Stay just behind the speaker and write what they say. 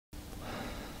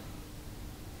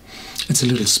It's a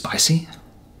little spicy.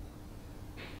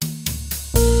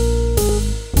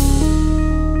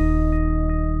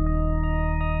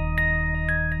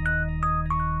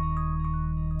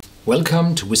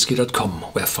 Welcome to Whisky.com,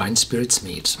 where fine spirits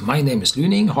meet. My name is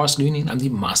Lüning, Horst Lüning. I'm the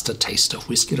master taster of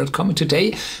Whisky.com, and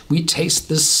today we taste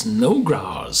the Snow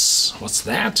Grouse. What's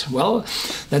that? Well,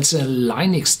 that's a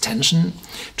line extension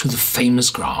to the famous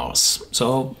grouse.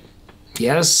 So,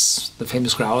 yes, the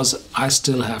famous grouse I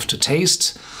still have to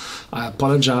taste. I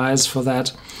apologize for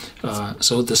that.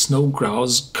 So the Snow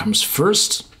Grouse comes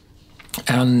first,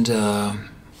 and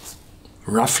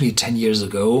roughly 10 years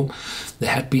ago,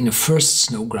 there had been a first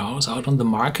Snow Grouse out on the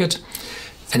market,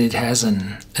 and it has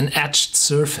an etched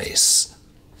surface.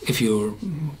 If you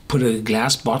put a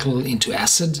glass bottle into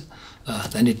acid,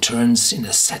 then it turns in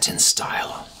a satin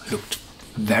style. Looked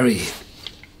very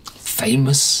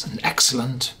famous and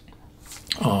excellent.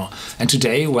 And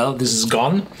today, well, this is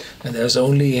gone, and there's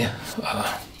only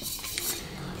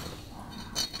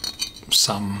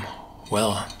some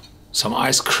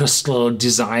ice crystal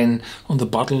design on the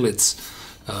bottle. It's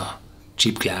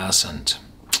cheap glass and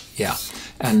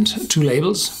two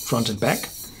labels, front and back.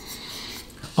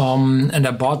 And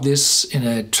I bought this in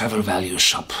a travel value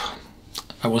shop.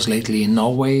 I was lately in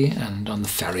Norway, and on the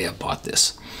ferry I bought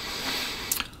this.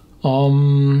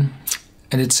 And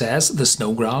it says the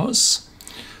Snow Grouse.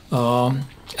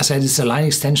 I said it's a line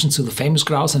extension to the famous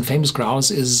grouse, and famous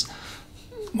grouse is,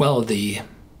 well, the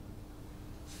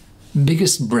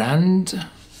biggest brand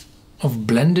of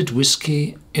blended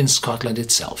whiskey in Scotland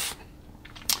itself.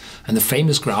 And the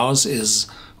famous grouse is,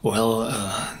 well,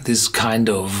 this kind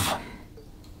of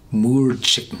moor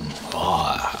chicken.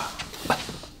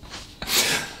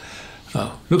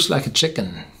 Looks like a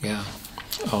chicken, yeah.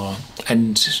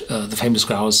 And the famous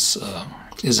grouse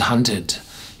is hunted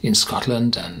in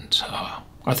Scotland, and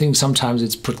I think sometimes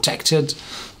it's protected,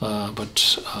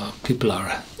 but people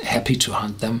are happy to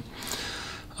hunt them.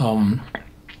 And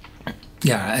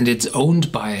it's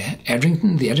owned by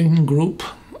Edrington, the Edrington Group,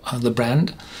 the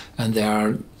brand, and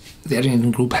the Edrington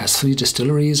Group has 3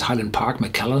 distilleries: Highland Park,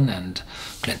 Macallan, and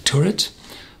Glenturret.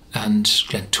 And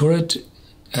Glenturret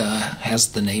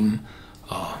has the name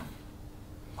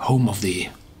home of the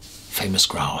famous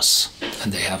grouse,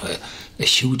 and they have a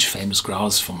huge famous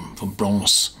grouse from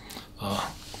bronze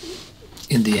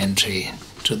in the entry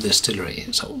to the distillery.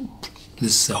 So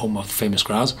this is the home of the famous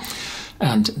grouse.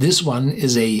 And this one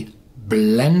is a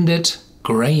blended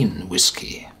grain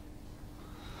whiskey.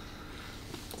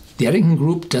 The Edrington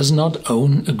Group does not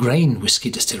own a grain whiskey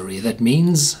distillery. That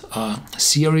means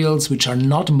cereals which are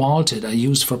not malted are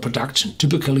used for production,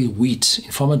 typically wheat. In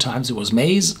former times it was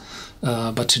maize,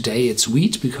 but today it's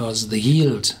wheat because the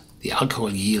yield, the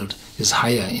alcohol yield, is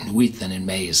higher in wheat than in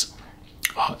maize,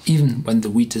 even when the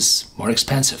wheat is more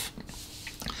expensive.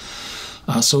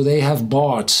 So they have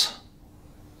bought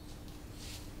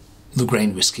the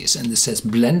grain whiskies, and it says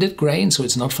blended grain, so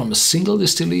it's not from a single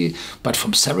distillery but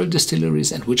from several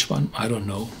distilleries. And which one? I don't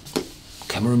know.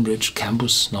 Cameron Bridge,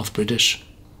 Cambus, North British,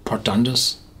 Port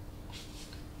Dundas.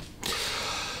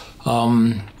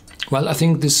 Well, I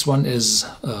think this one is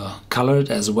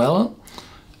colored as well,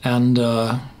 and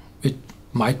it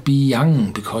might be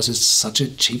young because it's such a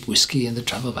cheap whiskey in the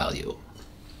travel value.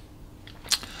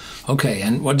 Okay,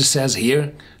 and what it says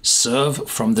here, serve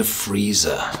from the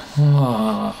freezer.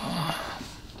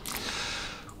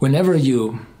 Whenever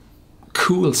you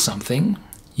cool something,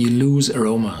 you lose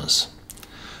aromas.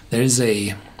 There is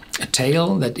a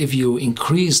tale that if you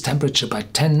increase temperature by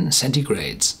 10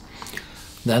 centigrades,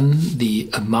 then the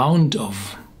amount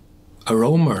of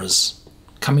aromas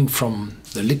coming from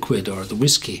the liquid or the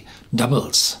whiskey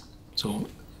doubles. So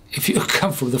if you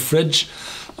come from the fridge,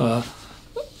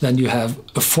 then you have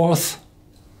 1/4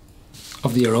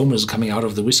 of the aromas coming out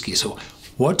of the whiskey. So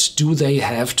what do they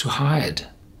have to hide?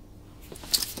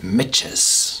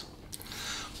 Mitches.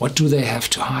 What do they have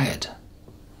to hide?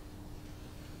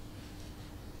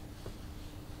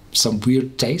 Some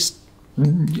weird taste?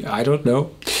 I don't know.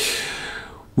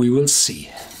 We will see.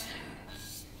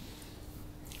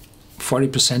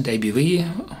 40% ABV,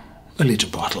 a liter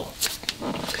bottle.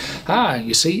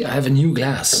 You see, I have a new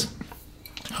glass.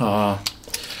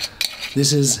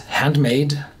 This is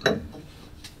handmade,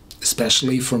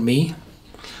 especially for me.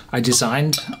 I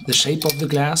designed the shape of the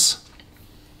glass,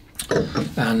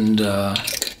 and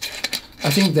I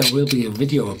think there will be a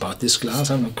video about this glass,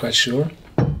 I'm not quite sure.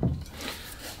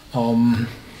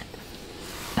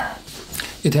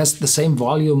 It has the same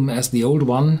volume as the old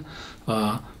one,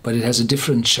 but it has a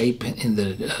different shape in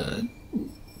the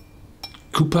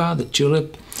cupa, the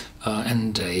tulip,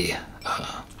 and a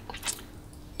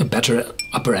better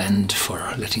upper end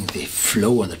for letting the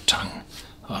flow on the tongue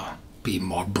be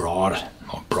more broader.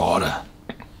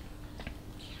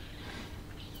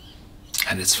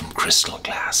 And it's from crystal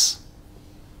glass.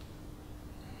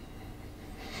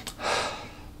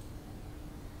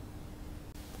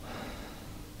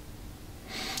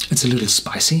 It's a little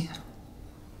spicy.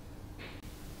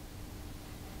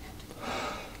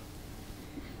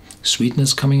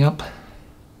 Sweetness coming up.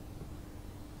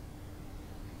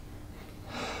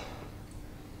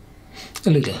 A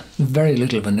little, very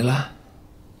little vanilla.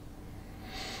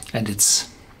 And it's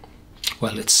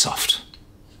soft.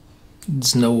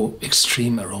 There's no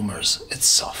extreme aromas, it's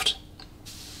soft.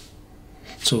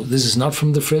 So this is not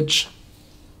from the fridge.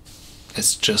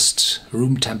 It's just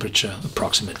room temperature,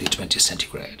 approximately 20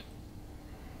 centigrade.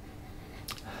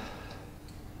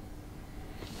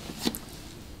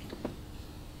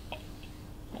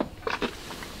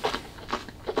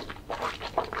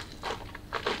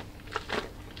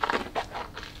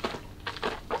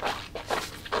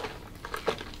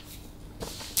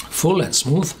 Full and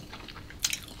smooth.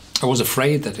 I was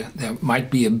afraid that there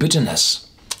might be a bitterness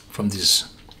from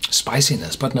this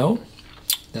spiciness, but no,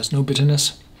 there's no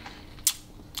bitterness.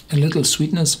 A little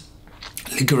sweetness,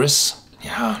 licorice,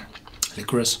 yeah,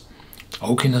 licorice,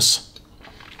 oakiness,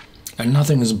 and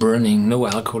nothing is burning, no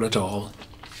alcohol at all.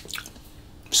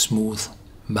 Smooth,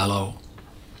 mellow,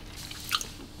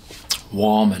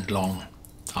 warm and long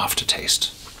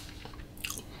aftertaste.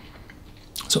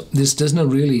 So this does not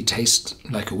really taste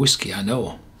like a whiskey, I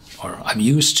know, or I'm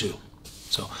used to.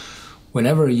 So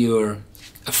whenever you're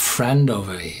a friend of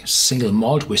a single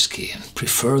malt whiskey and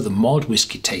prefer the malt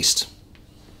whiskey taste,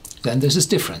 then this is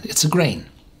different. It's a grain,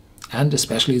 and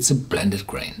especially it's a blended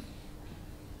grain.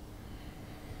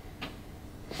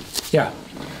 Yeah.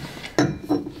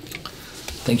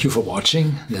 Thank you for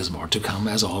watching. There's more to come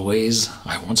as always.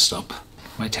 I won't stop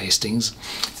my tastings,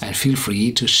 and feel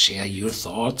free to share your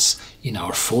thoughts in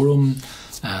our forum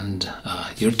and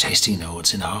your tasting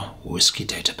notes in our whiskey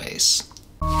database.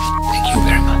 Thank you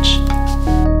very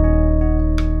much.